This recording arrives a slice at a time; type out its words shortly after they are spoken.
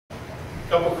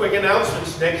Couple quick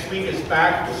announcements. Next week is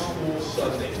Back to School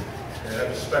Sunday. We have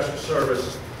a special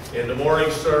service in the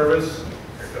morning service.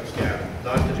 Here comes Gavin.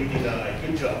 Not to be denied.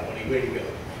 Good job, buddy. Way to go.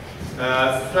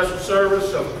 Special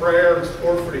service of prayer and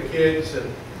support for the kids, and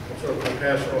I'm sure the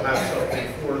pastor will have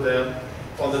something for them.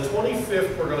 On the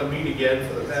 25th, we're going to meet again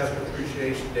for the Pastor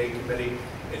Appreciation Day Committee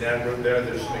in that room there.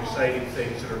 There's some exciting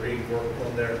things that are being worked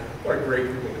on there. What a great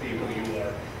group of people you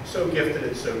are. So gifted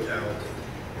and so talented,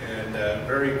 and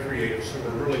very creative. So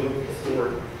we're really looking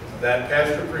forward to that.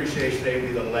 Pastor Appreciation Day will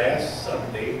be the last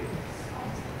Sunday.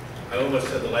 I almost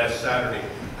said the last Saturday.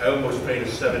 I almost paid a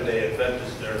 7-day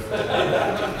Adventist there for the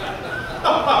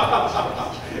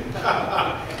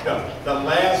no, the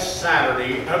last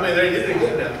Saturday, I mean, they did it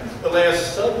again now, the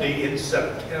last Sunday in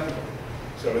September.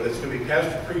 So that's going to be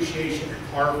Pastor Appreciation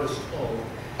Harvest Home,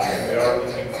 and we are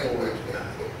looking forward to that.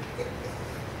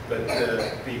 But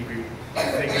be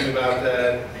thinking about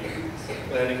that, be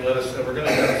planning, let us know. We're going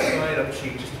to have a sign-up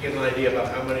sheet just to get an idea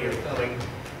about how many are coming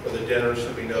for the dinner,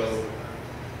 so we know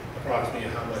approximately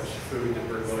how much food that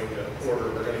we're going to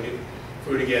order. We're going to get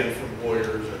food again from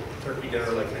Boyers, a turkey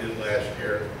dinner like we did last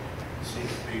year. It seems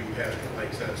to be Pastor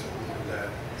Mike sensible to that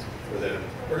for them.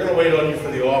 We're going to wait on you for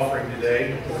the offering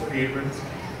today, Brother Peterman,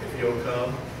 if you'll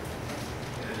come.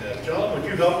 And John, would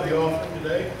you help with the offering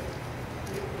today?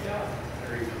 Yeah.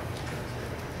 There you go.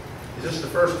 Is this the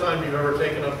first time you've ever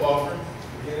taken up offering?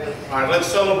 Yeah. All right, let's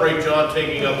celebrate John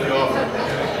taking up the offering.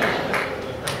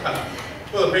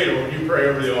 Brother Peter, will you pray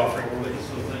over the offering, please?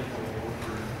 So thankful, Lord,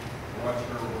 for watching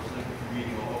her. We're thankful for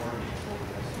meeting all of our needs, Lord.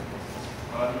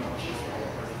 God, you want us all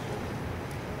our precious, Lord.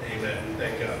 Amen.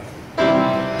 Thank God.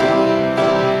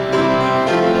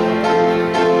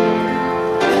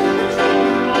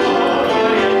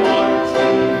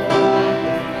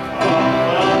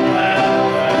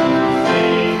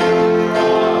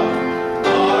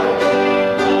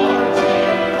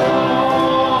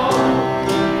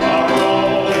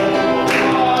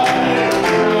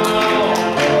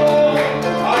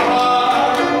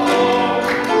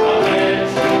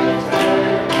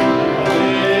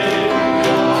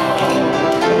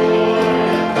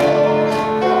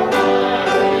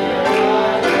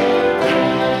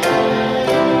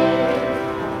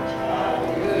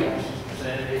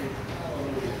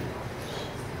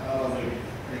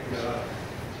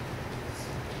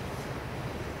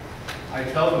 I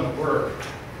tell them at work,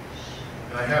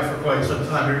 and I have for quite some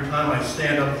time, every time I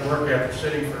stand up to work after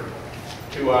sitting for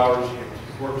 2 hours, you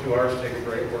work 2 hours, take a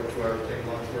break, work 2 hours, take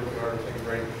lunch, work 2 hours, take a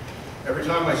break. Every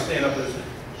time I stand up, I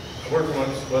work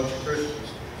amongst a bunch of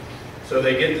Christians, so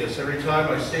they get this. Every time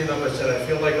I stand up, I said, I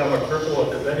feel like I'm a cripple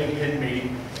at the Benny Hinn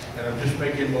meeting, and I'm just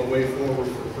making my way forward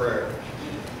for prayer.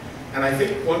 And I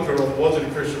think one girl who wasn't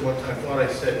a Christian one time thought I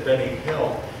said Benny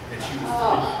Hill, and she was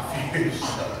confused.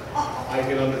 I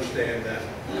can understand that.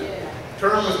 Yeah.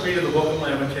 Turn with me to the book of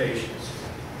Lamentations.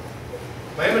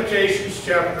 Lamentations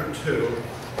chapter 2,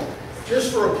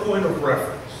 just for a point of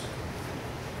reference.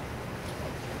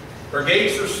 Her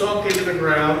gates are sunk into the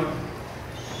ground.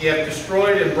 He hath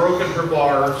destroyed and broken her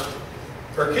bars.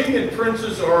 Her king and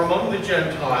princes are among the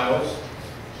Gentiles.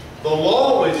 The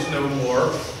law is no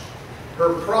more.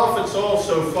 Her prophets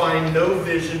also find no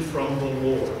vision from the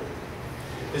Lord.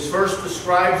 This verse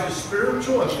describes the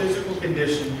spiritual and physical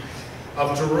condition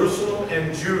of Jerusalem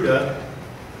and Judah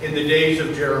in the days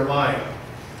of Jeremiah.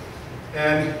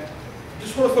 And I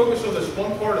just want to focus on this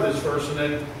one part of this verse, and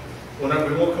then we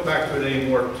won't come back to it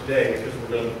anymore today because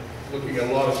we're looking at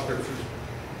a lot of scriptures.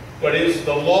 But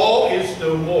the law is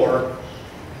no more.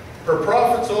 Her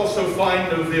prophets also find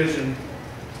no vision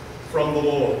from the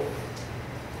Lord.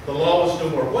 The law is no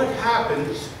more. What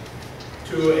happens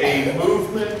to a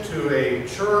movement, to a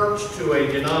church, to a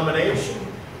denomination,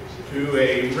 to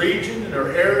a region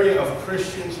or area of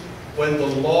Christians when the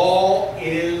law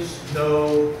is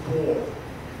no more?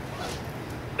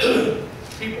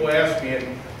 People ask me,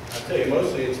 and I tell you,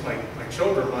 mostly it's my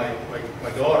children, my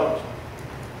daughters.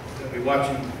 They'll be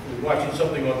watching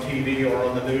something on TV or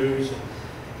on the news, and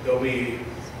there'll be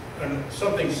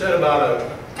something said about a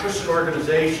Christian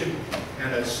organization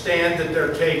and a stand that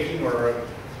they're taking, or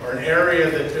an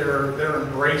area that they're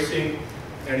embracing,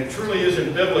 and it truly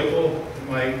isn't biblical. And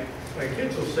my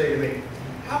kids will say to me,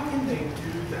 "How can they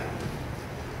do that?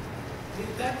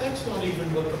 That's not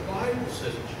even what the Bible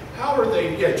says. How are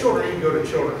they?" Yeah, children. You can go to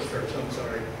children's church. I'm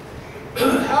sorry.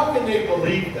 How can they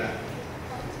believe that?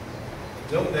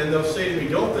 Then they'll say to me,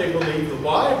 "Don't they believe the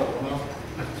Bible?" Well,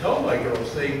 I tell my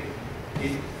girls, a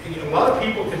lot of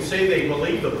people can say they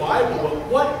believe the Bible, but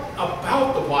what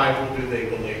about the Bible do they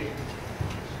believe?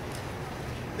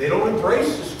 They don't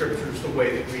embrace the scriptures the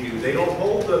way that we do. They don't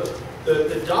hold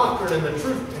the doctrine and the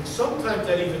truth. And sometimes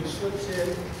that even slips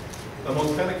in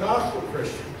among Pentecostal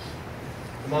Christians,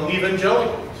 among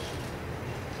evangelicals.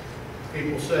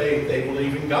 People say they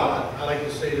believe in God. I like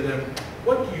to say to them,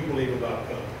 what do you believe about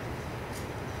God?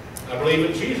 I believe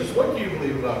in Jesus. What do you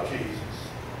believe about Jesus?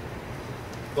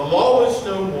 The law is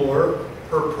no more.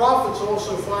 Her prophets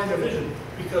also find a vision,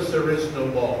 because there is no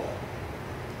law.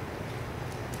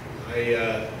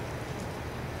 I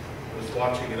was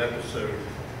watching an episode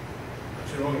not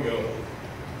too long ago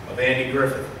of Andy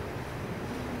Griffith.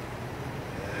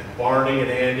 And Barney and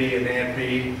Andy and Aunt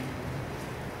Bee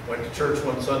went to church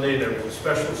one Sunday, and there was a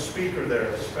special speaker there,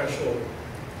 a special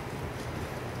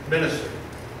minister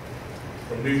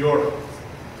from New York.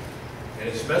 And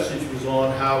his message was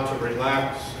on how to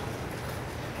relax,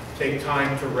 take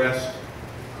time to rest.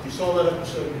 You saw that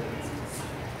episode?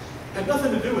 Had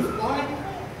nothing to do with the Bible.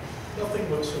 Nothing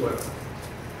whatsoever.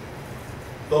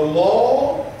 The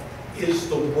law is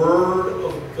the Word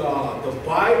of God. The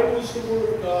Bible is the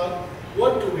Word of God.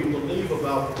 What do we believe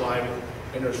about the Bible?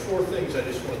 And there's four things I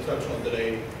just want to touch on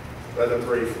today rather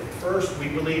briefly. First, we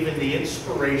believe in the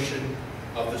inspiration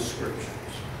of the Scriptures.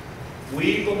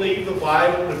 We believe the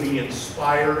Bible to be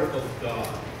inspired of God.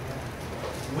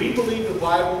 We believe the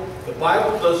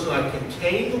Bible does not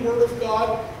contain the Word of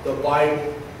God. The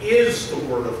Bible is the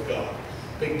Word of God.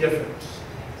 Big difference.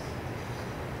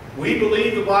 We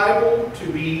believe the Bible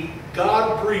to be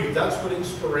God-breathed. That's what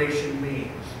inspiration means.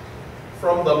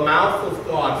 From the mouth of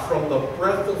God, from the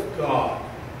breath of God.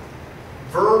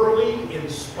 Verbally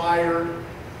inspired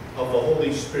of the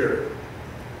Holy Spirit.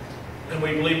 And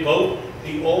we believe both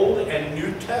the Old and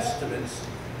New Testaments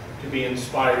to be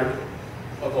inspired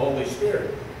of the Holy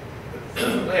Spirit.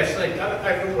 Last night,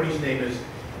 I don't know what his name is.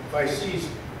 If I see his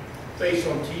face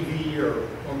on TV or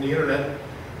on the internet,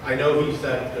 I know he's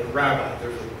that rabbi.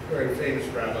 There's a very famous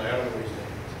rabbi. I don't know what his name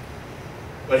is.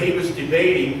 But he was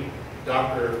debating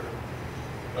Dr.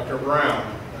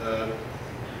 Brown. I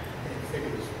think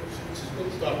it was,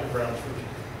 what's Dr. Brown's first name?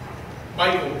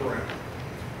 Michael Brown.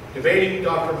 Debating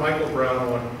Dr. Michael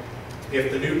Brown on if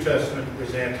the New Testament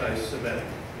was anti-Semitic.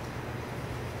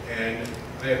 And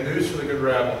I have news for the good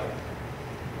rabbi.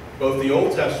 Both the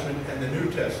Old Testament and the New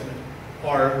Testament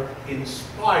are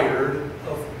inspired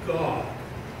of God.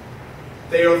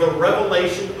 They are the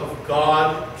revelation of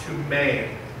God to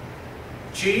man.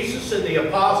 Jesus and the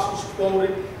apostles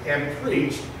quoted and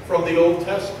preached from the Old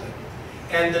Testament.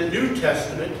 And the New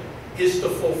Testament is the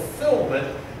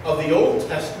fulfillment of the Old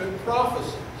Testament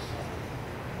prophecies.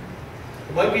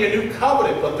 It might be a new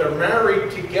covenant, but they're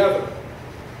married together.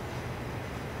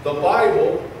 The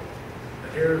Bible,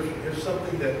 and here's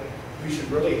something that we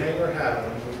should really hang our hat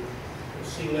on. We'll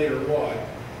see later why.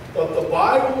 But the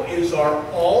Bible is our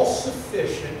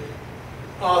all-sufficient,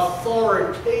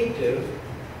 authoritative,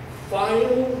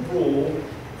 final rule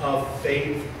of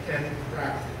faith and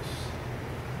practice.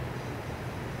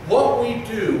 What we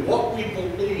do, what we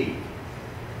believe,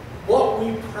 what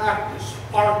we practice,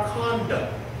 our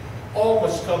conduct, all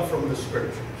must come from the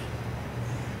Scriptures.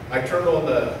 I turned on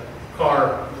the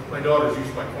car. My daughters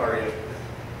used my car yesterday.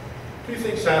 Two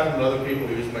things happen when other people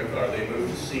use my car. They move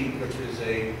the seat, which is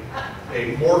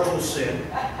a mortal sin.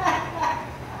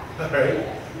 All right?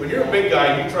 When you're a big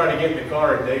guy, you try to get in the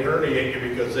car and they herniate you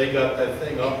because they got that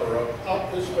thing up or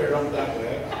up this way or up that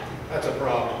way. That's a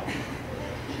problem.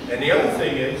 And the other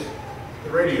thing is, the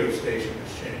radio station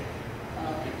has changed.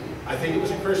 I think it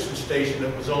was a Christian station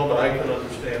that was on, but I couldn't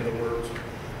understand the words.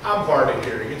 I'm hard of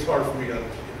hearing. It's hard for me to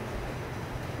understand.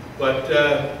 But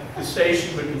the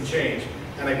station would be changed.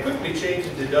 And I quickly changed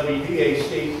it to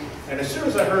WDAC. And as soon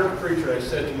as I heard the preacher, I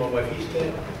said to my wife, he's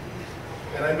dead.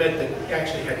 And I meant that he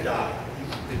actually had died.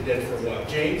 He's been dead for a while.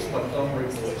 James Montgomery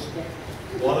Boyce,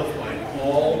 one of my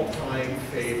all-time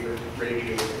favorite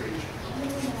radio preachers.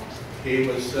 He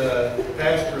was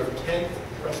pastor of 10th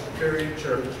Presbyterian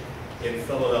Church in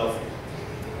Philadelphia.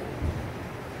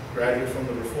 Graduate from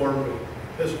the Reformed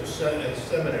Episcopal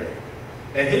Seminary.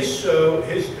 And his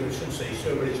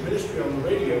ministry on the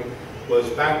radio was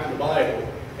back to the Bible.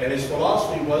 And his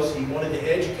philosophy was he wanted to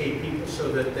educate people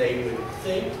so that they would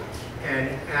think and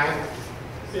act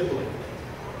biblically.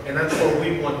 And that's where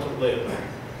we want to live.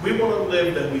 We want to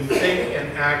live that we think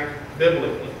and act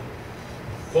biblically.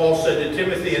 Paul said to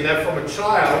Timothy, and that from a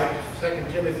child,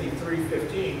 2 Timothy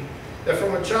 3:15, that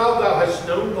from a child thou hast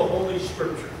known the Holy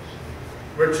Scriptures,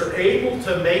 which are able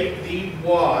to make thee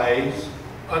wise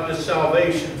unto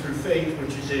salvation through faith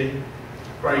which is in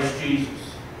Christ Jesus.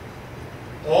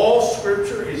 All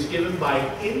Scripture is given by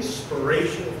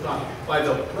inspiration of God, by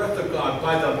the breath of God,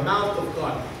 by the mouth of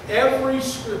God. Every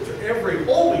Scripture, every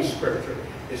Holy Scripture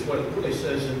is what it really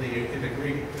says in the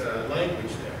Greek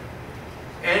language there.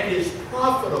 And is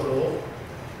profitable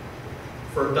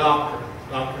for doctrine.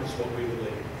 Doctrine is what we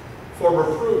believe. For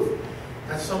reproof.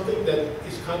 That's something that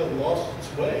is kind of lost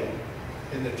its way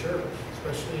in the church,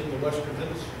 especially in the Western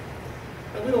ministry.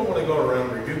 And we don't want to go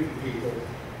around rebuking people.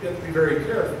 You have to be very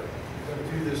careful. You have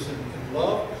to do this in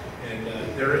love. And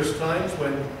there is times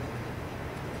when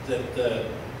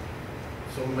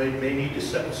someone may need to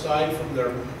step aside from their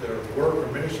work or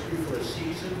ministry for a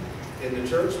season in the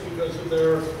church because of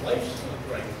their lifestyle,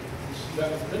 right? You see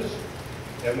that with ministry.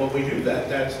 And when we do that,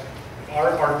 that's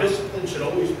our discipline should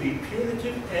always be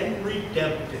punitive and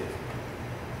redemptive.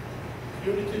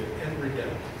 Punitive and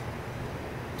redemptive.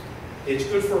 It's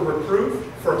good for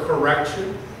reproof, for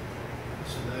correction.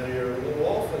 So now you're a little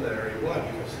off in that area. Why?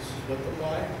 Because this is what the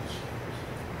Bible says.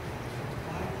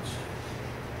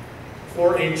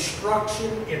 For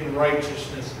instruction in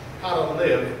righteousness, how to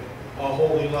live a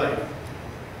holy life,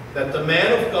 that the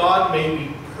man of God may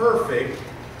be perfect,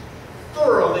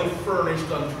 thoroughly furnished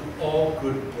unto all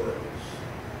good works.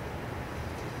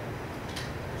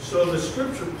 So the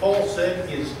scripture, Paul said,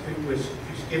 is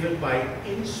given by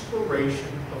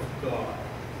inspiration of God.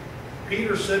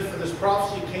 Peter said, for this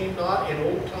prophecy came not in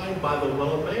old time by the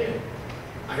will of man.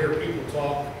 I hear people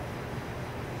talk,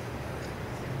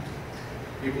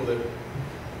 people that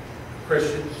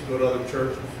Christians go to other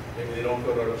churches, maybe they don't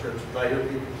go to other churches, but I hear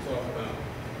people talk about,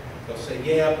 they'll say,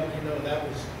 yeah, but you know, that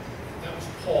was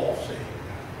Paul saying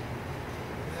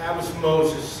that. That was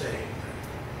Moses saying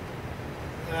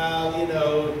that. You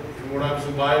know, when I was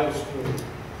in Bible school,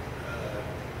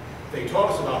 they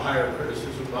taught us about higher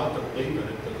criticism, not to believe in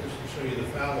it, but just to show you the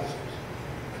fallacies.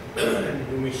 And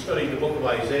when we studied the book of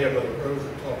Isaiah, Brother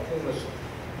Rosenthal told us,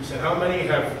 he said, how many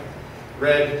have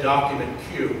read document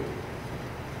Q?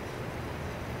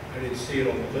 I didn't see it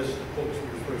on the list of books we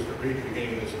were supposed to read at the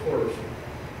beginning of this course.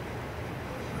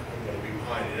 I'm going to be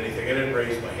behind in anything. I didn't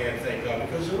raise my hand, thank God,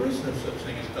 because there is no such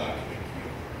thing as document Q.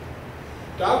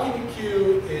 Document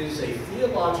Q is a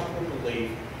theological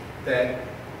belief that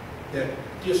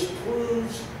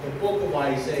disproves the book of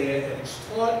Isaiah, and it's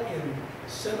taught in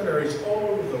seminaries all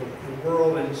over the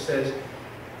world, and it says,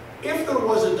 if there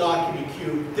was a document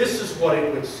Q, this is what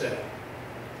it would say.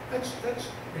 That's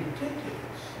ridiculous.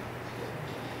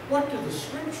 What do the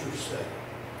scriptures say?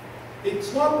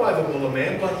 It's not by the will of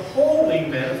man, but holy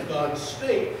men of God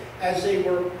spake, as they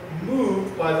were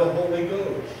moved by the Holy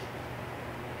Ghost.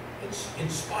 It's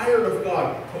inspired of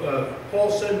God. Paul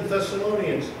said in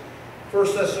Thessalonians, 1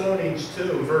 Thessalonians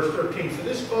 2, verse 13, for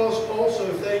this cause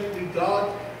also thank we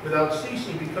God without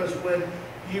ceasing, because when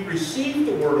ye received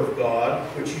the word of God,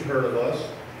 which ye heard of us,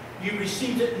 ye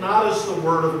received it not as the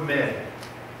word of men,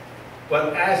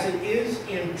 but as it is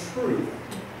in truth,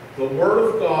 the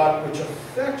word of God, which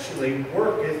effectually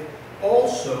worketh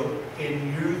also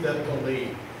in you that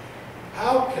believe.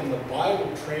 How can the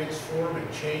Bible transform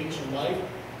and change a life?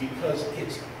 Because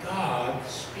it's God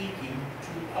speaking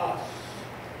to us.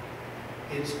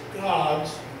 It's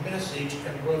God's message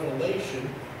and revelation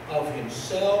of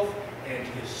himself and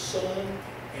his Son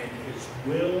and his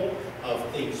will, of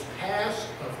things past,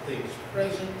 of things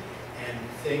present, and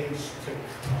things to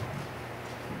come.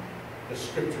 The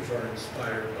scriptures are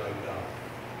inspired by God.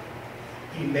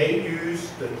 He may use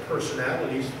the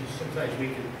personalities. Sometimes we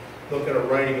can look at a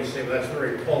writing and say, well, that's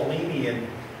very Paulinian,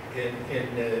 in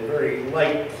very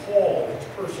like Paul, his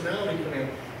personality coming out.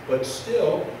 But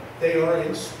still, they are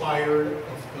inspired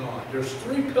of God. There's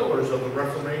three pillars of the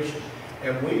Reformation.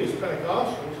 And we as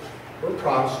Pentecostals, we're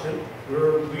Protestant. We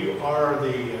are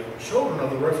the children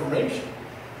of the Reformation.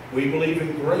 We believe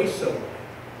in grace only.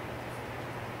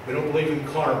 We don't believe in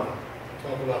karma.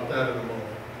 We'll talk about that in a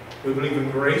moment. We believe in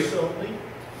grace only,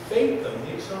 faith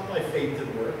only. It's not by faith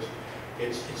that works.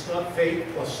 It's not faith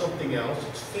plus something else.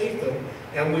 It's faith only.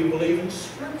 And we believe in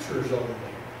scriptures only.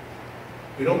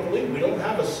 We don't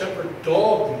have a separate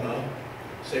dogma.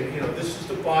 Say, you know, this is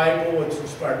the Bible, it's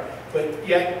inspired. But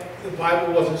yet, the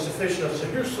Bible wasn't sufficient. So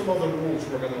here's some other rules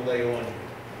we're going to lay on you.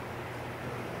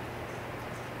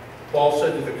 Paul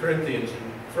said to the Corinthians in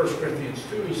 1 Corinthians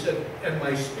 2, he said, and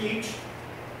my speech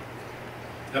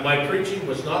and my preaching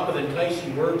was not with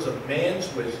enticing words of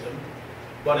man's wisdom,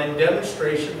 but in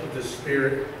demonstration of the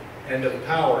Spirit and of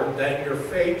power, that your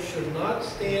faith should not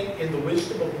stand in the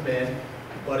wisdom of men,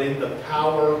 but in the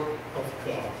power of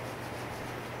God.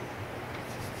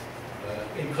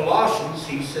 In Colossians,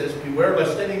 he says, beware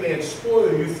lest any man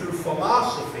spoil you through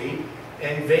philosophy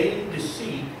and vain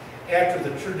deceit, after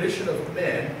the tradition of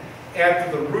men,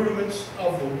 after the rudiments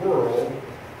of the world,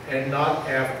 and not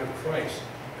after Christ.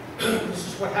 This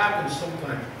is what happens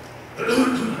sometimes.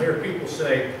 I hear people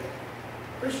say,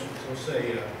 Christians will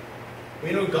say,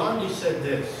 well, you know, Gandhi said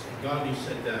this, Gandhi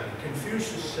said that,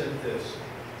 Confucius said this,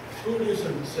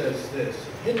 Buddhism says this,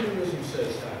 Hinduism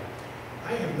says that.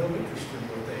 I have no interest in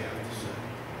what they have to say.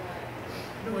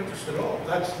 No interest at all.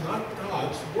 That's not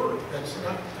God's word. That's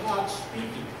not God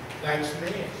speaking. That's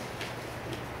man.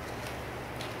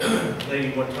 A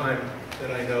lady one time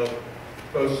that I know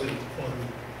posted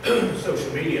on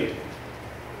social media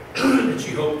that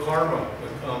she hoped karma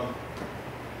would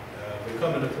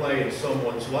come into play in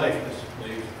someone's life. This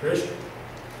lady's a Christian.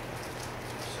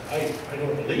 She said, I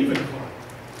don't believe in karma.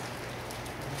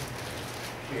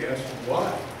 She asked him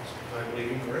why. He said, I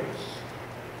believe in grace.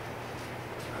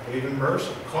 I believe in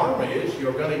mercy. Karma is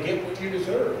you're going to get what you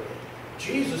deserve.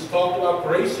 Jesus talked about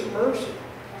grace and mercy.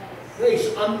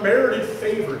 Grace, unmerited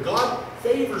favor. God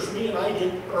favors me and I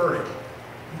didn't earn it.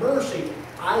 Mercy,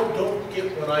 I don't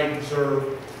get what I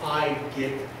deserve. I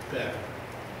get better.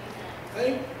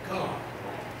 Thank God.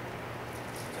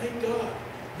 Thank God.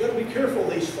 You've got to be careful of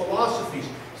these philosophies.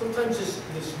 Sometimes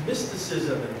this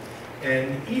mysticism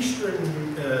and Eastern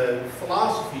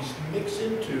philosophies mix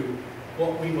into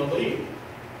what we believe.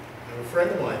 I have a friend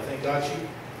of mine, thank God she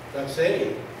got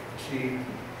saved. She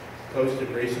posted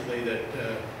recently that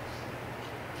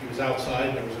she was outside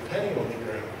and there was a penny on the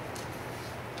ground.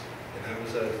 And that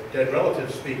was a dead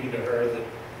relative speaking to her that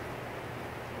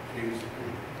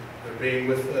they're being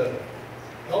with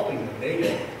helping them,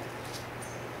 aiding them.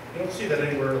 You don't see that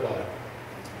anywhere in the Bible.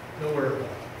 Nowhere in the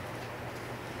Bible.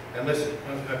 And listen,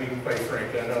 I'll be quite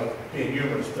frank, I know being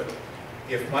humorous, but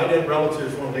if my dead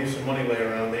relatives want to leave some money laying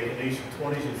around, they can leave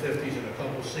some 20s and 50s and a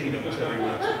couple C-notes every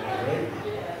once in a while, right?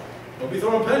 Don't be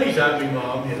throwing pennies at me,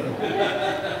 Mom, you know.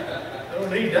 I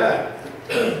don't need that.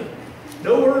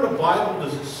 Nowhere in the Bible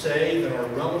does it say that our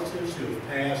relatives who have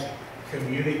passed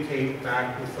communicate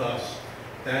back with us.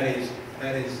 That is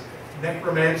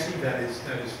necromancy.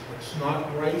 It's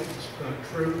not right. It's not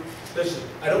true. Listen,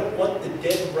 I don't want the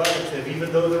dead relative,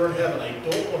 even though they're in heaven, I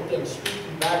don't want them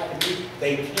speaking back to me.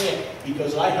 They can't,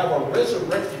 because I have a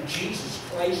resurrected Jesus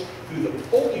Christ through the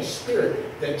Holy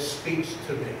Spirit that speaks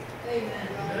to me. Amen.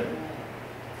 Amen?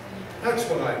 That's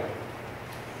what I want.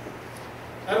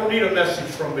 I don't need a message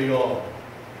from beyond.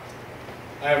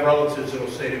 I have relatives that will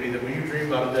say to me that when you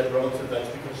dream about a dead relative, that's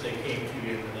because they came to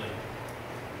you in the night.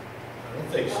 I don't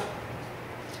think so.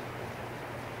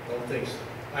 I don't think so.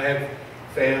 I have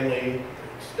family,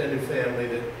 extended family,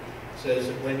 that says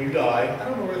that when you die, I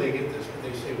don't know where they get this, but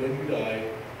they say when you die,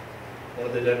 one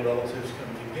of the dead relatives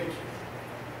comes and gets you.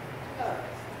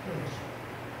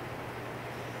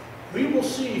 We will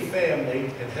see family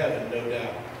in heaven, no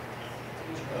doubt.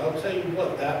 But I'll tell you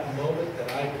what, that moment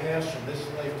that I pass from this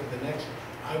life to the next,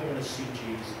 I want to see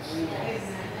Jesus.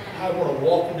 I want to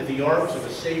walk into the arms of a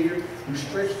Savior who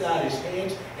stretched out his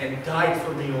hands and died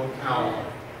for me on Calvary.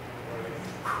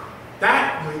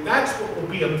 That's what will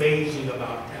be amazing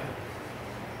about heaven.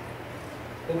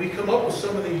 When we come up with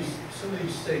some of these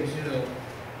things, you know,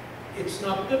 it's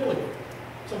not biblical.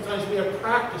 Sometimes we have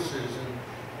practices,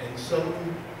 and in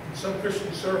some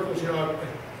Christian circles, you know,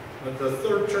 the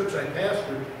third church I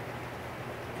pastored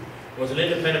was an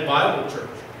independent Bible church,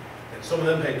 and some of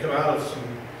them had come out of some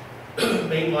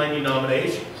mainline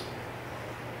denominations,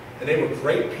 and they were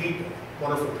great people,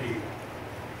 wonderful people.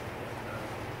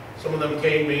 Some of them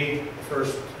came to me the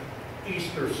first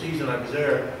Easter season I was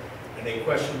there, and they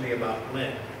questioned me about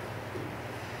Lent.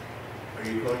 Are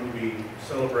you going to be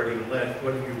celebrating Lent?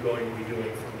 What are you going to be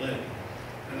doing for Lent?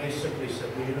 And I simply said,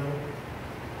 well, you know,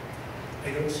 I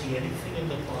don't see anything in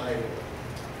the Bible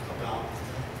about Lent.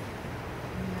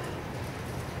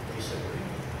 They said, really?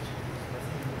 There's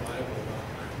nothing in the Bible about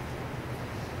Lent.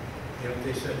 You know what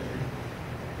they said?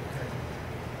 Okay.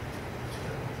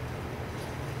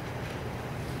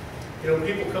 You know,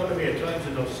 people come to me at times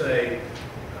and they'll say,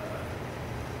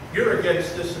 you're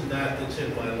against this and that that's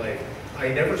in my life. I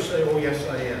never say, oh yes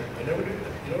I am. I never do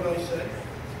that. You know what I say?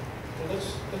 Well,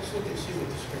 let's look and see what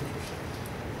the Scripture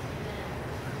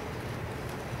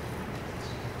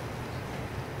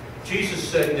says. Jesus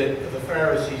said that the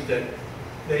Pharisees, that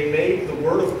they made the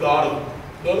Word of God of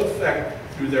no effect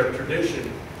through their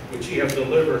tradition, which he have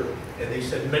delivered. And they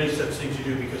said many such things you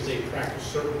do because they practice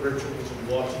certain rituals and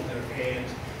washing their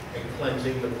hands and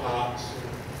cleansing the pots.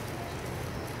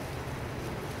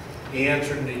 He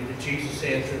answered, Jesus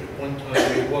answered at one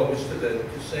time, what was the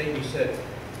saying? He said,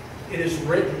 it is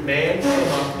written, man shall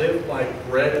not live by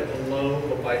bread alone,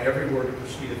 but by every word that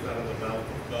proceedeth out of the mouth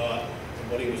of God.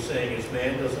 And what he was saying is,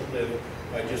 man doesn't live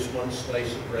by just one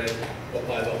slice of bread, but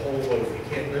by the whole loaf. You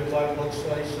can't live by one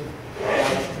slice of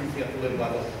God's truth. You have to live by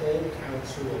the whole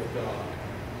counsel of God.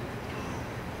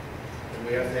 And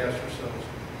we have to ask ourselves,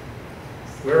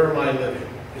 Where am I living?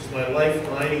 Is my life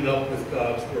lining up with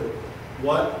God's Word?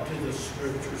 What do the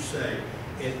Scriptures say?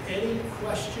 In any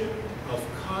question of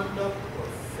conduct or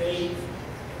faith,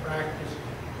 practice,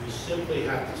 we simply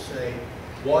have to say,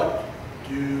 what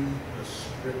do the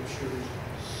Scriptures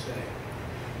say?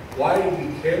 Why do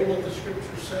we care what the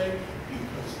Scriptures say?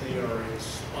 Because they are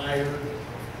inspired.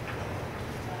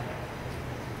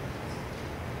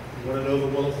 You want to know the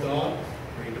will of God?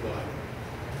 Read the Bible.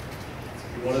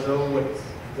 You want to know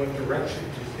what direction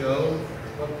to go,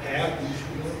 or what path you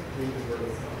should go? Read the Word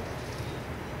of God.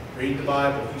 Read the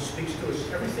Bible. He speaks to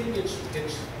us. Everything gets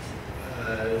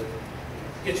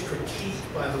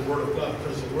critiqued by the Word of God,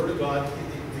 because the Word of God,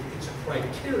 it's a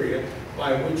criteria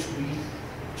by which we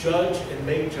judge and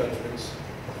make judgments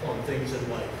upon things in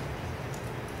life.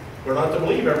 We're not to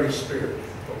believe every spirit,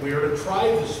 but we are to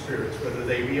try the spirits, whether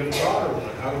they be of God or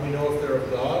not. How do we know if they're of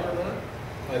God or not?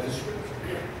 By the Scripture.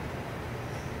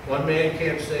 One man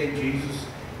can't say Jesus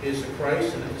is the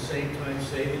Christ and at the same time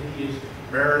say that he is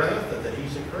Maranatha, that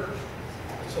he's accursed.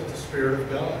 That's not the Spirit of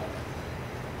God.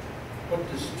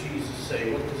 What does Jesus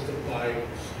say? What does the Bible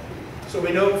say? So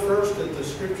we know first that the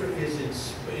Scripture is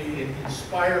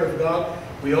inspired of God.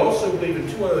 We also believe in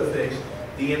two other things: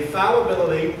 the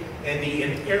infallibility and the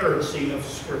inerrancy of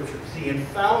Scripture. The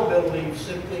infallibility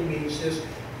simply means this: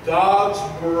 God's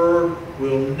Word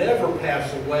will never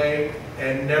pass away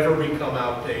and never become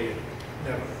outdated.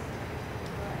 Never.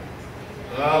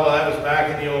 Oh, well, that was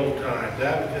back in the old times.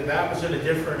 That was in a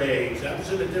different age. That was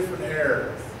in a different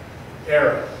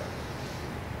era.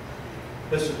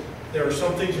 Listen, there are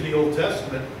some things in the Old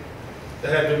Testament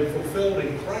that have been fulfilled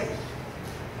in Christ.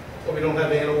 But we don't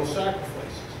have animal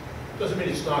sacrifices. Doesn't mean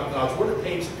it's not God's Word. It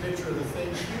paints a picture of the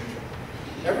things future.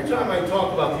 Every time I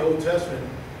talk about the Old Testament,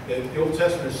 the Old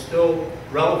Testament is still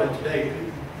relevant today.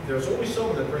 There's always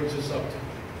someone that brings this up to me.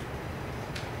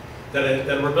 That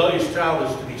a rebellious child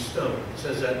is to be stoned. It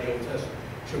says that in the Old Testament.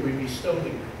 Should we be stoning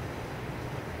them?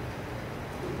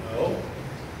 No.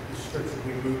 The Scripture,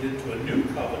 we moved into a new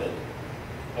covenant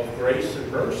of grace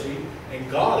and mercy, and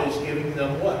God is giving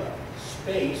them what?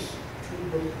 Space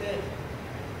to repent.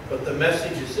 But the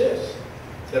message is this: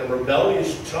 that a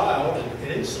rebellious child, an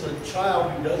insolent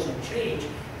child who doesn't change,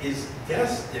 is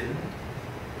destined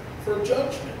for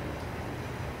judgment.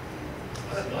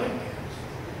 Not in my hands,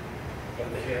 but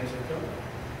in the hands of God.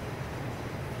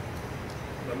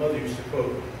 My mother used to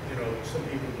quote, some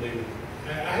people believe it. I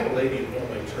had a lady in one of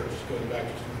my churches, going back to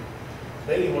school. A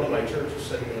lady in one of my churches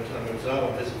said one time, I was out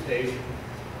on visitation.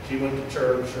 She went to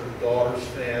church, her daughter's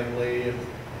family, and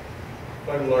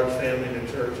quite a large family in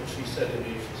the church, and she said to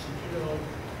me, she said,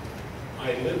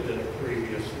 I lived in a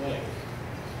previous life.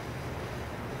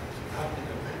 How can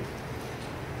that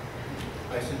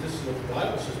be? I said, this is what the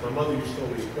Bible says. My mother used to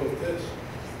always quote this: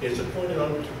 it's appointed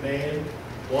unto man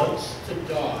once to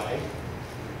die,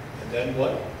 and then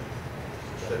what?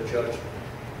 The judgment.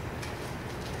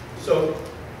 So,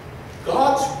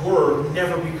 God's Word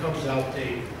never becomes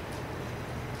outdated.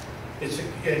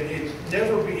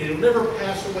 It'll never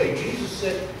pass away. Jesus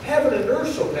said, heaven and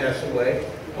earth shall pass away,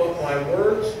 but my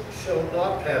words shall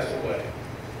not pass away.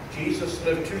 Jesus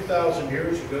lived 2,000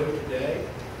 years ago today,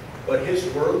 but his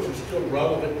words are still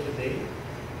relevant to me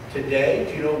today.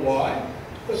 Do you know why?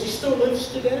 Because he still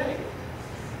lives today.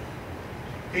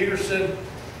 Peter said,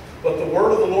 but the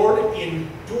word of the Lord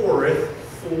endureth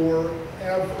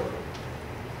forever.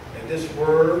 And this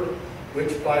word,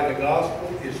 which by the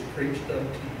gospel is preached unto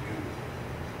you.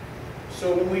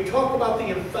 So when we talk about the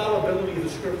infallibility of the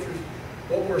Scriptures,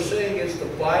 what we're saying is the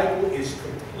Bible is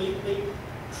completely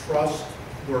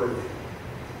trustworthy.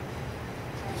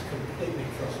 It's completely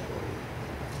trustworthy.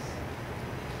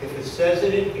 If it says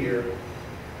it in here,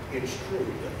 it's true.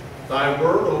 Thy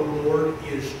word, O Lord,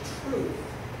 is true.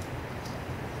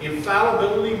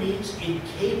 Infallibility means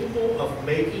incapable of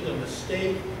making a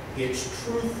mistake. It's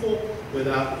truthful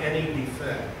without any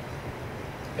defect.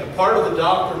 And part of the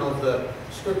doctrine of the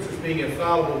Scriptures being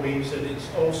infallible means that it's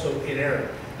also inerrant.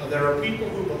 Now, there are people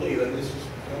who believe, and this is,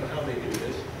 I don't know how they do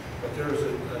this, but there's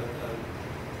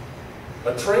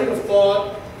a train of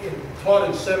thought taught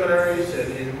in seminaries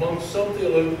and among some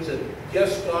theologians that,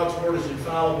 yes, God's Word is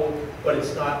infallible, but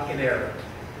it's not inerrant.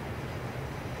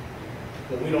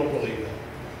 But we don't believe that.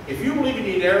 If you believe in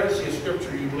the inerrancy of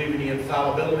Scripture, you believe in the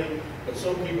infallibility, but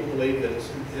some people believe that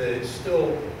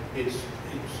it's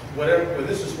whatever, but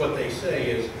this is what they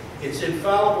say is, it's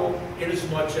infallible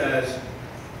inasmuch as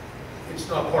it's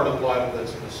not part of the Bible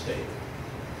that's a mistake.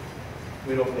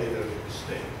 We don't believe there's a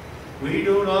mistake. We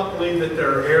do not believe that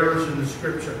there are errors in the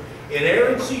Scripture.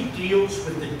 Inerrancy deals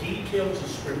with the details of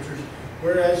Scriptures,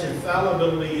 whereas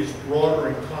infallibility is broader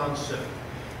in concept.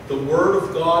 The Word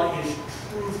of God is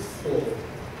truthful.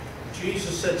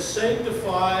 Jesus said,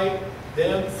 sanctify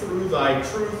them through thy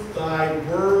truth. Thy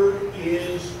word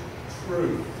is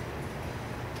truth.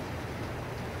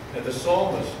 And the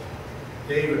psalmist,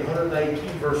 David, 119,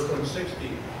 verse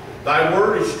 160, thy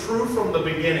word is true from the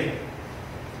beginning.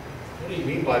 What do you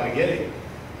mean by beginning?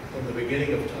 From the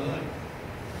beginning of time.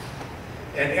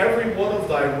 And every one of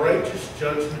thy righteous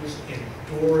judgments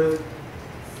endureth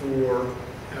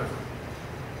forever.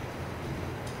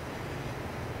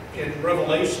 In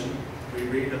Revelation, we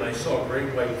read, and I saw a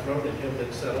great white throne and him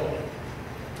that sat on it.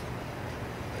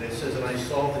 And it says, and I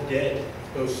saw the dead,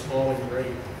 both small and great.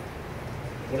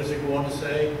 And what does it go on to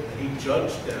say? And he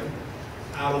judged them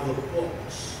out of the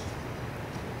books.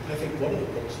 I think one of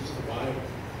the books is the Bible.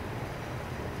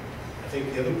 I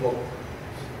think the other book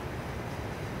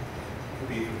could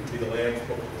be the Lamb's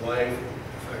Book of Life.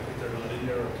 The fact that they're not in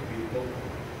there, or it could be the book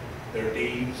of their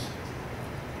deeds.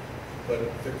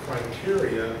 But the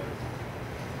criteria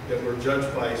that we're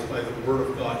judged by is by the Word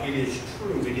of God. It is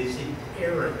true. It is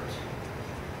inerrant.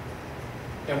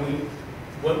 And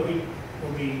when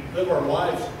we live our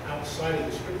lives outside of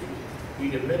the Scriptures, we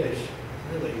diminish,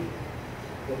 really,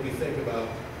 what we think about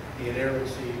the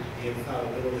inerrancy, the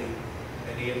infallibility,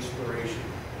 and the inspiration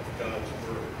of God's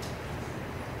Word.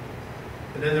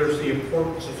 And then there's the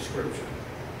importance of Scripture.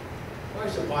 Why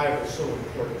is the Bible so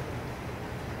important?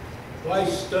 Why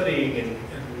studying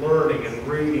and learning and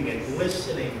reading and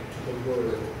listening to the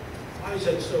Word? Why is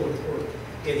that so important?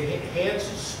 It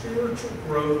enhances spiritual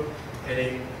growth and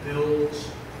it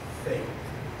builds faith.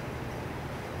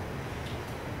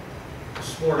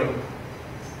 This morning,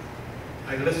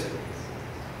 I listened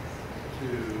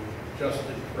to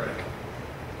Justin pray as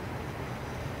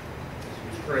he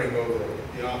was praying over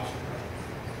the oxen.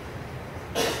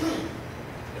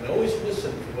 And always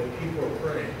listen to what people are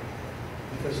praying,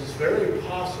 because it's very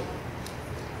possible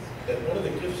that one of the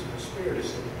gifts of the Spirit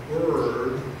is the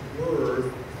word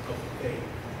of faith.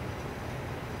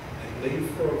 I believe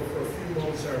for a few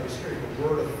moments I was hearing the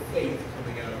word of faith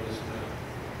coming out of his mouth.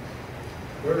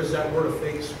 Where does that word of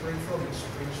faith spring from? It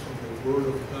springs from the Word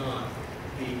of God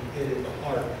being hid in the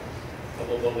heart of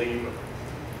a believer.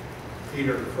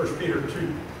 1 Peter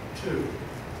 2.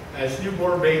 As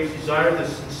newborn babes desire the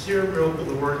sincere milk of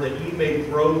the Word, that ye may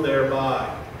grow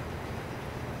thereby.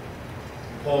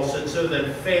 Paul said, so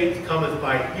then faith cometh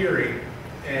by hearing,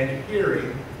 and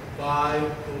hearing by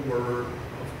the Word of God.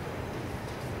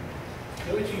 You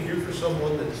know what you can do for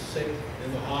someone that's sick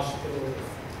in the hospital,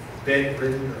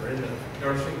 bedridden, or in a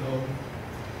nursing home?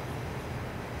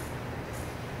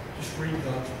 Just read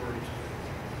God's Word to them.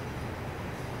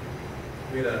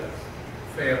 We had a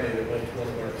family that went to one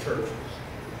of our churches,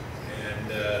 and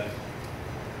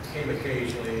came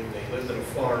occasionally. They lived in a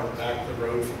farm back the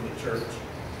road from the church.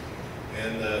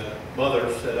 And the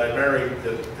mother said, I married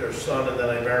their son, and then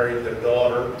I married their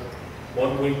daughter.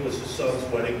 1 week was the son's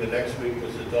wedding, the next week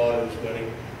was the daughter's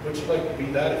wedding. Would you like to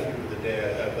be that if you were the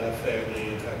dad, have that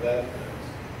family, and have that?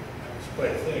 It's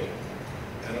quite a thing.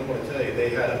 And I want to tell you, they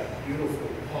had a beautiful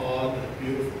pond and a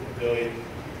beautiful pavilion.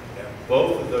 And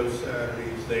both of those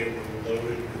Saturdays, they were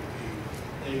loaded with people.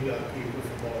 They got people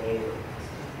from all over.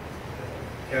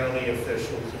 County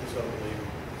officials, it was unbelievable.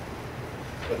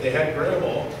 But they had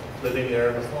grandma living there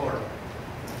in the farm.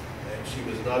 And she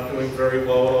was not doing very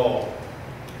well at all.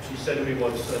 She said to me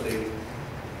one Sunday,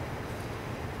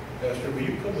 Pastor, will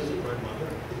you come visit my mother?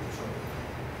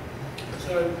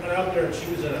 So I went out there, and she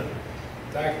was in a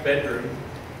back bedroom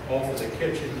off of the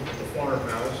kitchen of the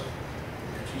farmhouse.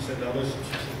 And she said, now listen,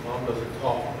 she said, Mom doesn't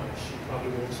talk much. She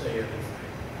probably won't say anything.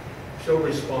 She'll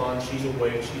respond. She's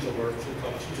awake. She's alert. She'll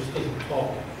talk. She just doesn't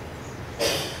talk.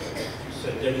 She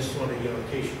said, they just want to, in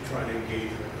case you try to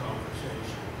engage in a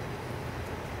conversation.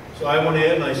 So I went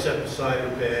in, I sat beside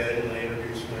her bed, and I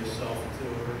introduced myself to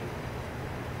her.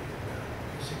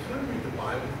 I said, can I read the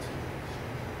Bible to you?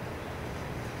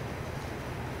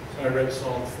 So I read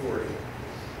Psalm 40.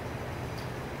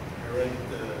 I read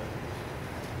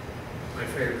my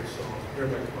favorite song, Hear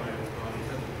My Cry, O God, He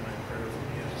heard my prayer from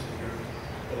the ends of the earth.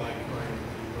 Will I cry to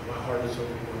thee when my heart is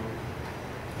overwhelmed?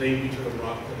 Lead me to the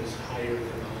rock that is higher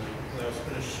than I. Thou hast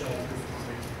been a shelter for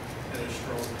me and a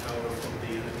strong tower from the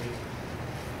enemy.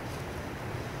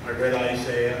 I read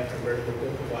Isaiah. I read the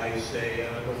book of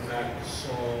Isaiah. I went back to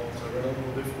Psalms. I read a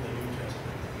little bit from the New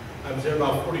Testament. I was there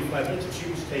about 45 minutes, and she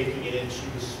was taking it in. She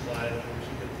was smiling.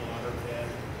 She could nod her head.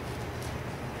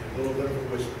 And a little bit of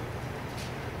a whisper.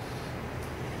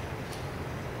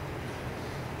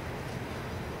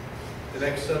 The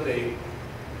next Sunday,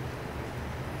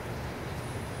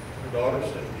 her daughter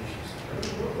said to me, she said, I don't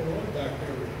know what going on back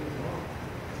there with you and Mom.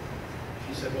 She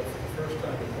She said, well, for the first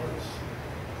time in months,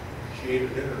 she ate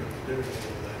her dinner table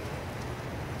that night.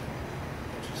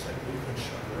 And she said, we couldn't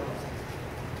shut her off.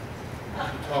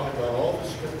 She talked about all the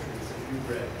scriptures that you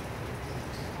read.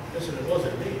 Listen, it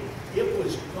wasn't me. It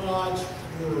was God's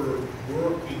word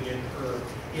working in her.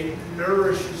 It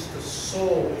nourishes the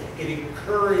soul. It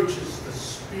encourages the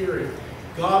spirit.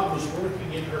 God was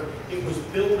working in her. It was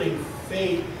building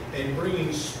faith and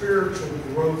bringing spiritual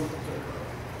growth to her.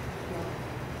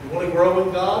 You want to grow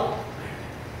in God?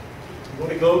 You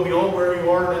want to go beyond where you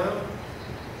are now?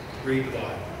 Read the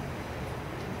Bible.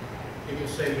 People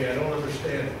say to me, I don't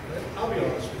understand it. I'll be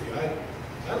honest with you. I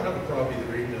don't have a problem either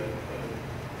reading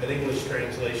an English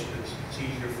translation that's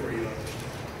easier for you to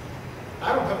understand.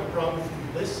 I don't have a problem with you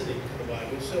listening to the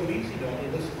Bible. It's so easy to only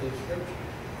listen to the Scripture.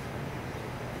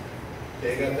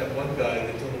 They got that one guy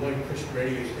that's on the one Christian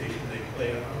radio station they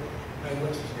play on.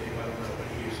 What's his name? I don't know, but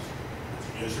he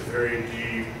used a very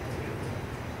deep,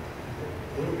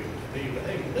 movie to me. But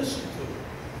hey, listen to it.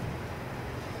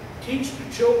 Teach the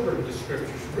children the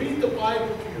Scriptures. Read the Bible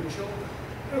to your children.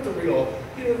 You don't have to read all.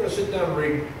 You don't have to sit down and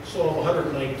read Psalm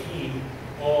 119,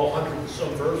 all 100 and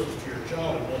some verses to your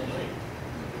child in one night.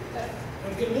 Now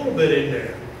get a little bit in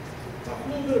there. Talk a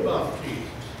little bit about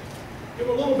Jesus. Give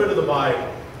a little bit of the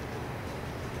Bible.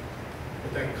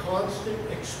 But that constant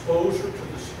exposure to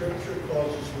the Scripture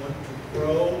causes one to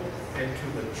grow and to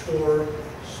mature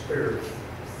spiritually.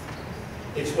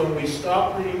 It's when we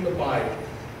stop reading the Bible.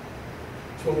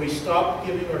 It's when we stop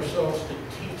giving ourselves to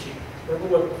teaching.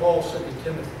 Remember what Paul said to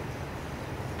Timothy?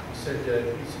 He said,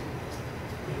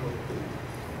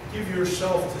 give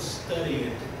yourself to study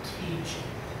and to teaching.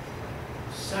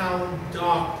 Sound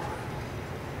doctrine.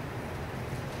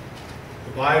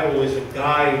 The Bible is a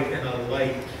guide and a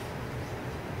light.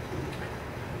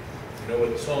 You know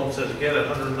what Psalm says again,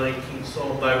 119th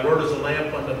Psalm, thy word is a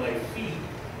lamp unto my feet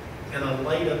and a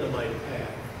light unto my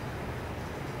path.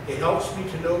 It helps me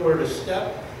to know where to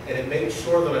step, and it makes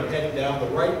sure that I'm heading down the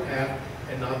right path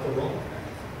and not the wrong path.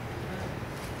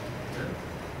 Yeah.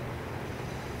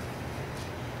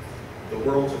 The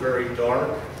world's a very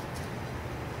dark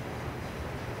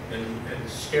and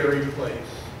scary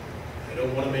place. I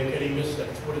don't want to make any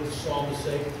missteps. What did the psalmist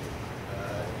say? In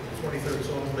the 23rd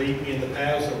Psalm, lead me in the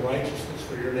paths of righteousness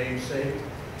for your name's sake.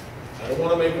 I don't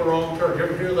want to make a wrong turn. You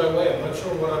ever hear that way? I'm not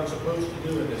sure what I'm supposed to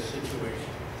do in this situation.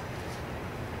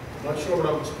 I'm not sure what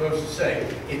I'm supposed to say.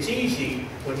 It's easy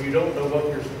when you don't know what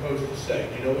you're supposed to say.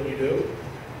 You know what you do?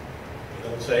 You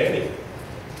don't say anything.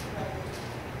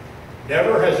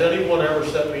 Never has anyone ever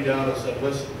set me down and said,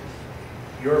 listen,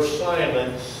 your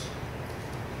silence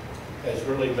has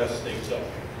really messed things up.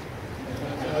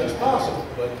 Now, it's possible,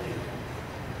 but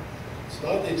it's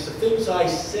not. It's the things I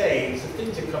say, it's the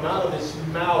things that come out of his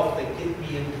mouth that get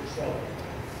me into trouble.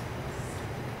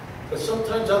 But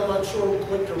sometimes I'm not sure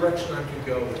what direction I can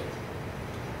go in.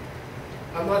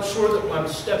 I'm not sure that I'm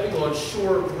stepping on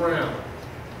sure ground.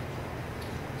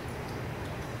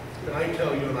 And I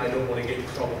tell you, and I don't want to get in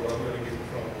trouble, but I'm going to get in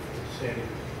trouble for saying,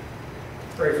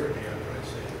 pray for me after I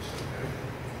say this, okay?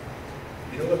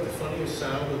 You know what the funniest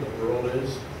sound in the world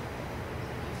is?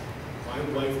 My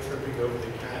wife tripping over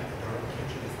the cat in our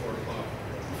kitchen at 4 o'clock.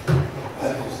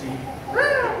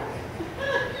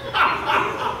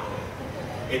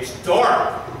 It's dark.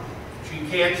 She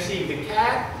can't see. The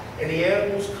cat and the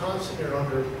animals constantly are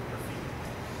under her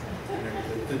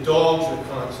feet. The dogs are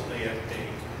constantly at me.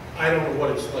 I don't know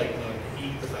what it's like not to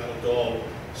eat without a dog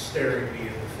staring me in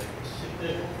the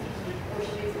face.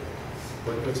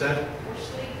 What's that?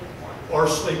 Or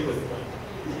sleep with one.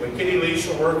 When Kitty leaves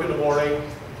for work in the morning,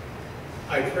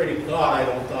 I pray to God I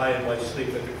don't die in my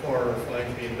sleep at the corner and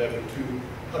find me in bed with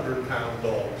 200-pound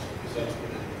dogs, because that's what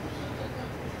it is.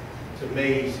 It's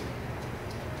amazing.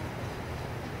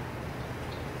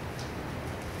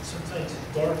 Sometimes it's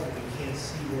dark and we can't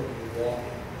see where we're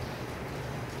walking.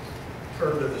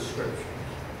 Turn to the Scriptures.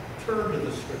 Turn to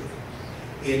the Scriptures.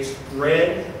 It's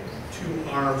bread to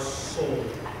our soul.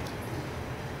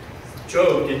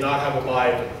 Job did not have a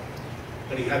Bible,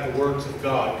 but he had the words of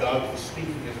God. God was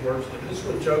speaking his words to him. This is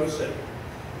what Job said.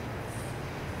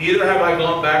 Neither have I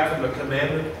gone back from the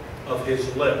commandment of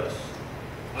his lips.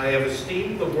 I have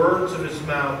esteemed the words of his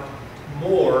mouth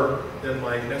more than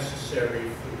my necessary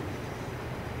food.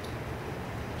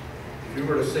 If you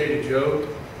were to say to Job,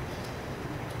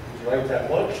 would you like to have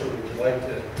lunch, or would you like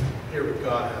to hear what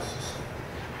God has to say?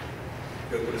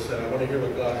 Job would have said, I want to hear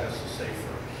what God has to say first.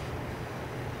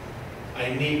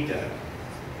 I need that.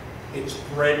 It's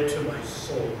bread to my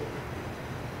soul.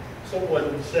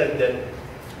 Someone said that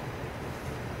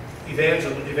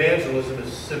evangelism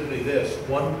is simply this: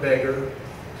 one beggar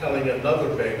telling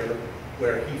another beggar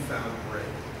where he found bread.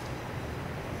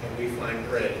 And we find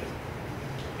bread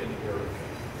in the Word of God.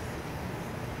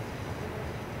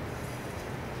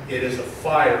 It is a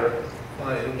fire,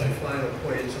 my final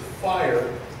point, it's a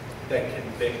fire that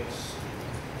convicts.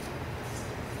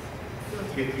 You don't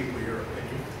have to give people your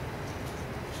opinion.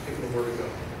 Just give them the Word of God.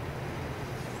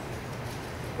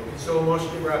 Don't get so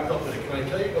emotionally wrapped up in it. Can I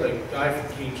tell you what a guy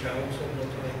from Teen Challenge said one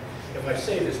time? If I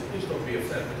say this, please don't be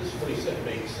offended, but this is what he said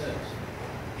made sense.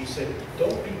 He said,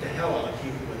 don't beat the hell out of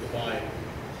people with the Bible.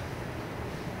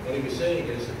 What he was saying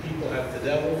is that people have the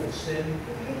devil and sin.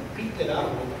 You don't beat that out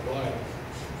of them with the Bible.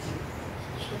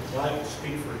 Let the Bible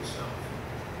speak for itself.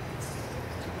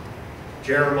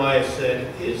 Jeremiah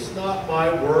said, is not my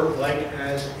word like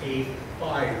as a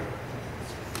fire,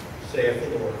 saith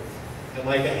the Lord, and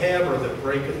like a hammer that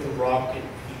breaketh the rock in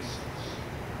pieces?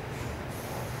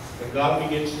 When God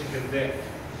begins to convict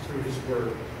through his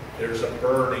word, there's a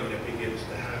burning that begins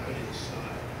to happen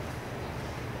inside.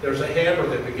 There's a hammer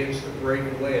that begins to break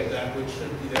away at that which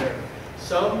should be there.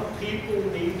 Some people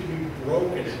need to be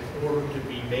broken in order to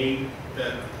be made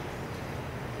better.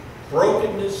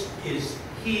 Brokenness is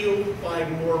healed by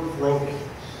more brokenness.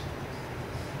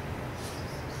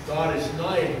 God is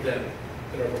nigh to them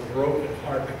that have a broken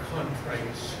heart, a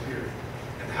contrite spirit.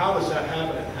 And how does that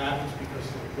happen? It happens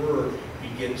because the Word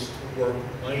begins to work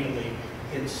mightily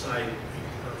inside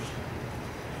a person.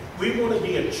 We want to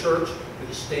be a church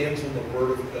that stands on the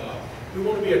Word of God. We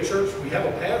want to be a church, we have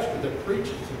a pastor that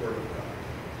preaches the Word of God.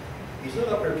 He's not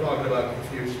up here talking about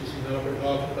Confucius. He's not up here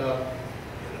talking about,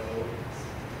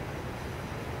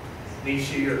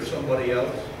 Nietzsche or somebody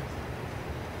else.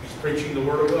 He's preaching the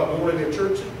Word of God. We want to be a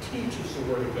church that teaches the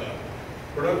Word of God.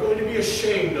 We're not going to be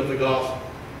ashamed of the gospel,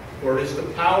 for it is the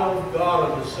power of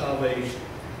God unto salvation.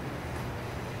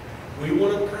 We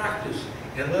want to practice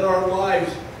and let our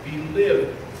lives be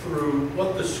lived through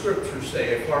what the Scriptures say.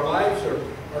 If our lives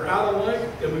are out of line,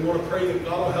 then we want to pray that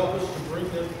God will help us to bring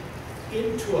them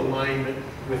into alignment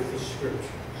with the Scriptures.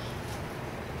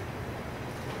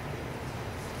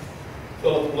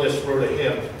 Philip Bliss wrote a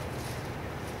hymn.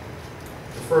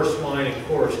 The first line and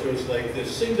chorus goes like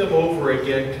this: sing them over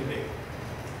again to me.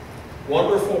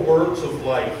 Wonderful words of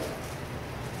life.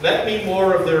 Let me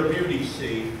more of their beauty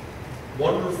see.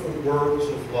 Wonderful words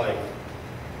of life.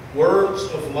 Words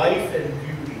of life and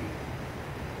beauty.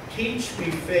 Teach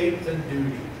me faith and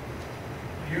duty.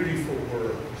 Beautiful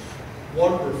words.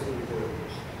 Wonderful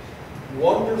words.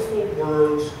 Wonderful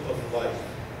words of life.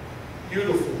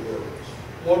 Beautiful words.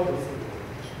 Wonderful words.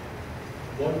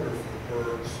 Wonderful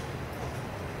words.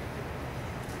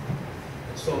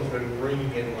 That song's been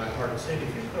ringing in my heart. Sandy,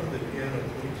 if you come to the piano,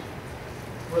 please.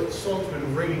 Well, that song's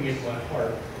been ringing in my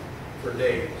heart for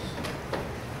days.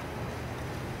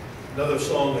 Another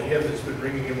song, a hymn that's been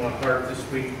ringing in my heart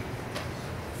this week,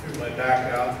 through my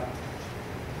back out,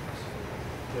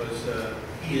 was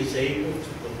He is able to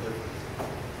deliver.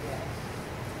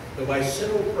 Though my sin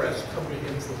oppress, come to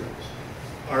Him for rest.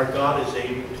 Our God is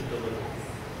able to deliver.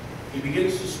 He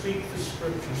begins to speak the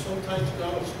Scripture. Sometimes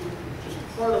God will speak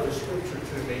just part of the Scripture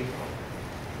to me.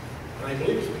 And I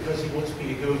believe it's because He wants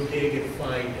me to go dig and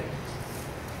find it.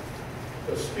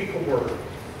 So speak a word.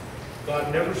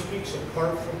 God never speaks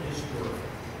apart from His Word.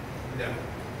 Never.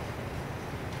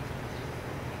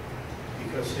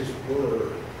 Because His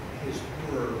Word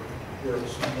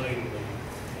works mightily in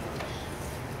us.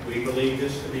 We believe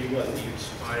this to be what? The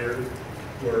inspired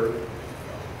Word of God.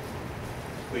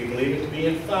 We believe it to be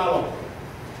infallible,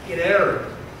 inerrant.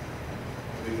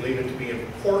 We believe it to be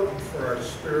important for our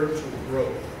spiritual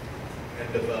growth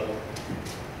and development.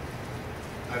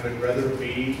 I would rather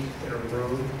be in a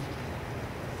room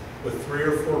with 3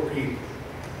 or 4 people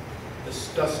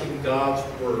discussing God's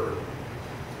Word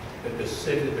than to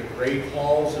sit in the great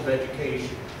halls of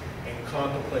education and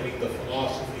contemplating the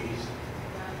philosophies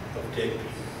of dead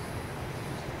people.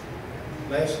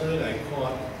 Last night I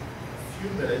caught a few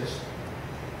minutes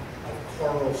of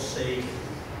Carl Sagan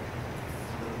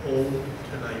on an old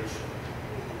Tonight Show.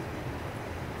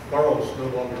 Carl's no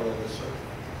longer on this earth.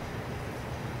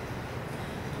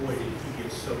 Boy, did he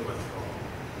get so much wrong.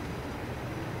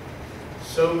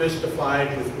 So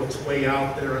mystified with what's way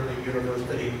out there in the universe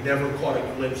that he never caught a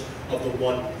glimpse of the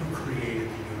one who created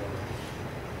the universe.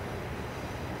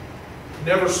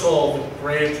 Never saw the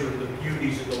grandeur, the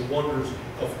beauties, and the wonders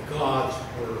of God's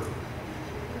Word.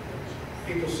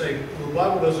 People say, well, the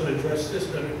Bible doesn't address this.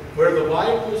 No, where the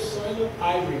Bible is silent,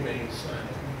 I remain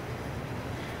silent.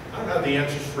 I don't have the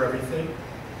answers for everything.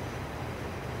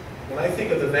 When I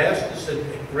think of the vastness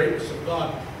and greatness of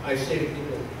God, I say to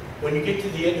people, when you get to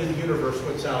the end of the universe,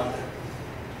 what's out there?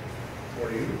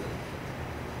 What are you?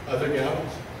 Other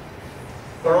galaxies?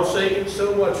 Carl Sagan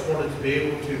so much wanted to be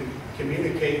able to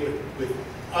communicate with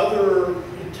other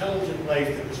intelligent life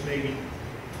that was maybe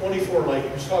 24 light,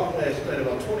 he was talking last night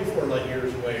about 24 light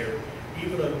years away, or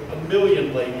even a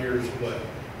million light years away.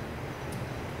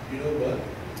 You know what?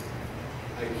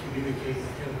 I communicate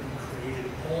with him who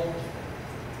created all of it.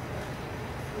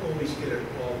 I don't always get it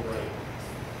all right.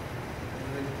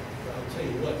 And I'll tell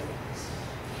you what,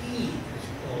 he is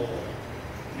all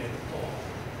and all.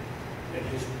 And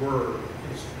his word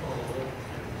is all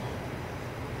and all.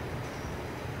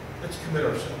 Let's commit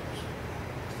ourselves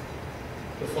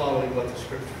to following what the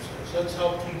Scripture says. Let's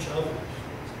help teach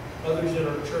others in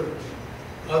our church,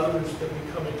 others that we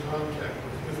come in contact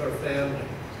with our family.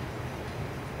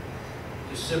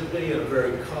 To simply, in a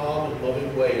very calm and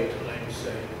loving way at times,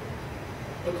 say,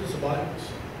 what does the Bible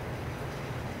say?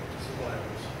 What does the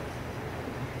Bible say?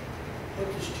 What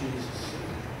does Jesus say?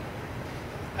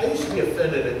 I used to be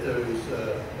offended at those,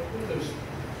 what were those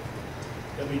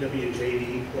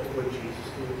WWJD, what would Jesus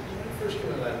do? When I first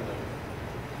came out, I didn't like it.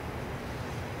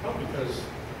 Probably because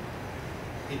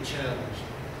it challenged.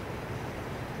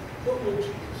 What would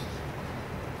Jesus say?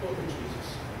 What would Jesus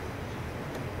say?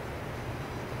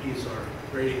 He is our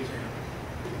great example.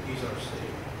 He's our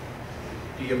Savior.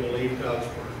 Do you believe God's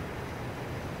Word?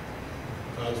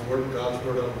 God's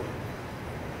Word only.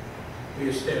 Will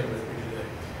you stand with me today?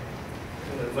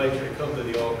 I'm going to invite you to come to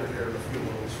the altar here in a few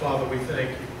moments. Father, we thank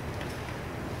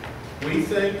you. We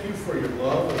thank you for your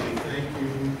love, and we thank you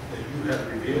that you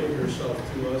have revealed yourself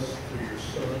to us through your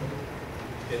Son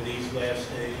in these last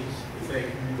days. We thank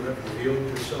you have revealed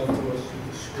yourself to us through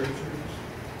the Scriptures.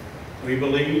 We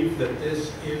believe that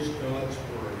this is God's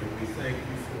Word, and we thank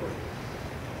you for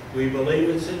it. We believe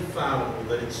it's infallible,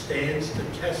 that it stands the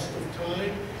test of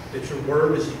time, that your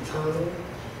Word is eternal,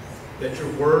 that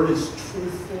your Word is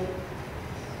truthful.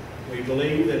 We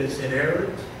believe that it's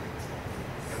inerrant,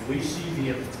 and we see the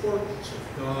importance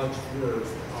of God's Word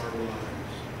for our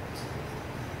lives.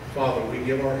 Father, we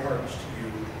give our hearts to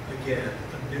you again,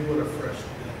 anew and afresh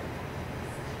today,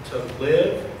 to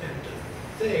live and to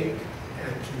think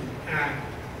and to act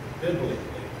biblically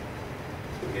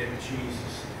in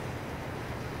Jesus' name.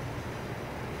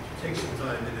 So take some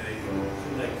time today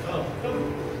to come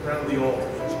around the altar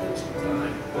and spend some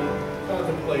time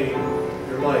contemplating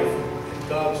your life in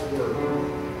God's Word.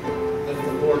 Let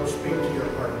the Lord speak to your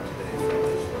heart.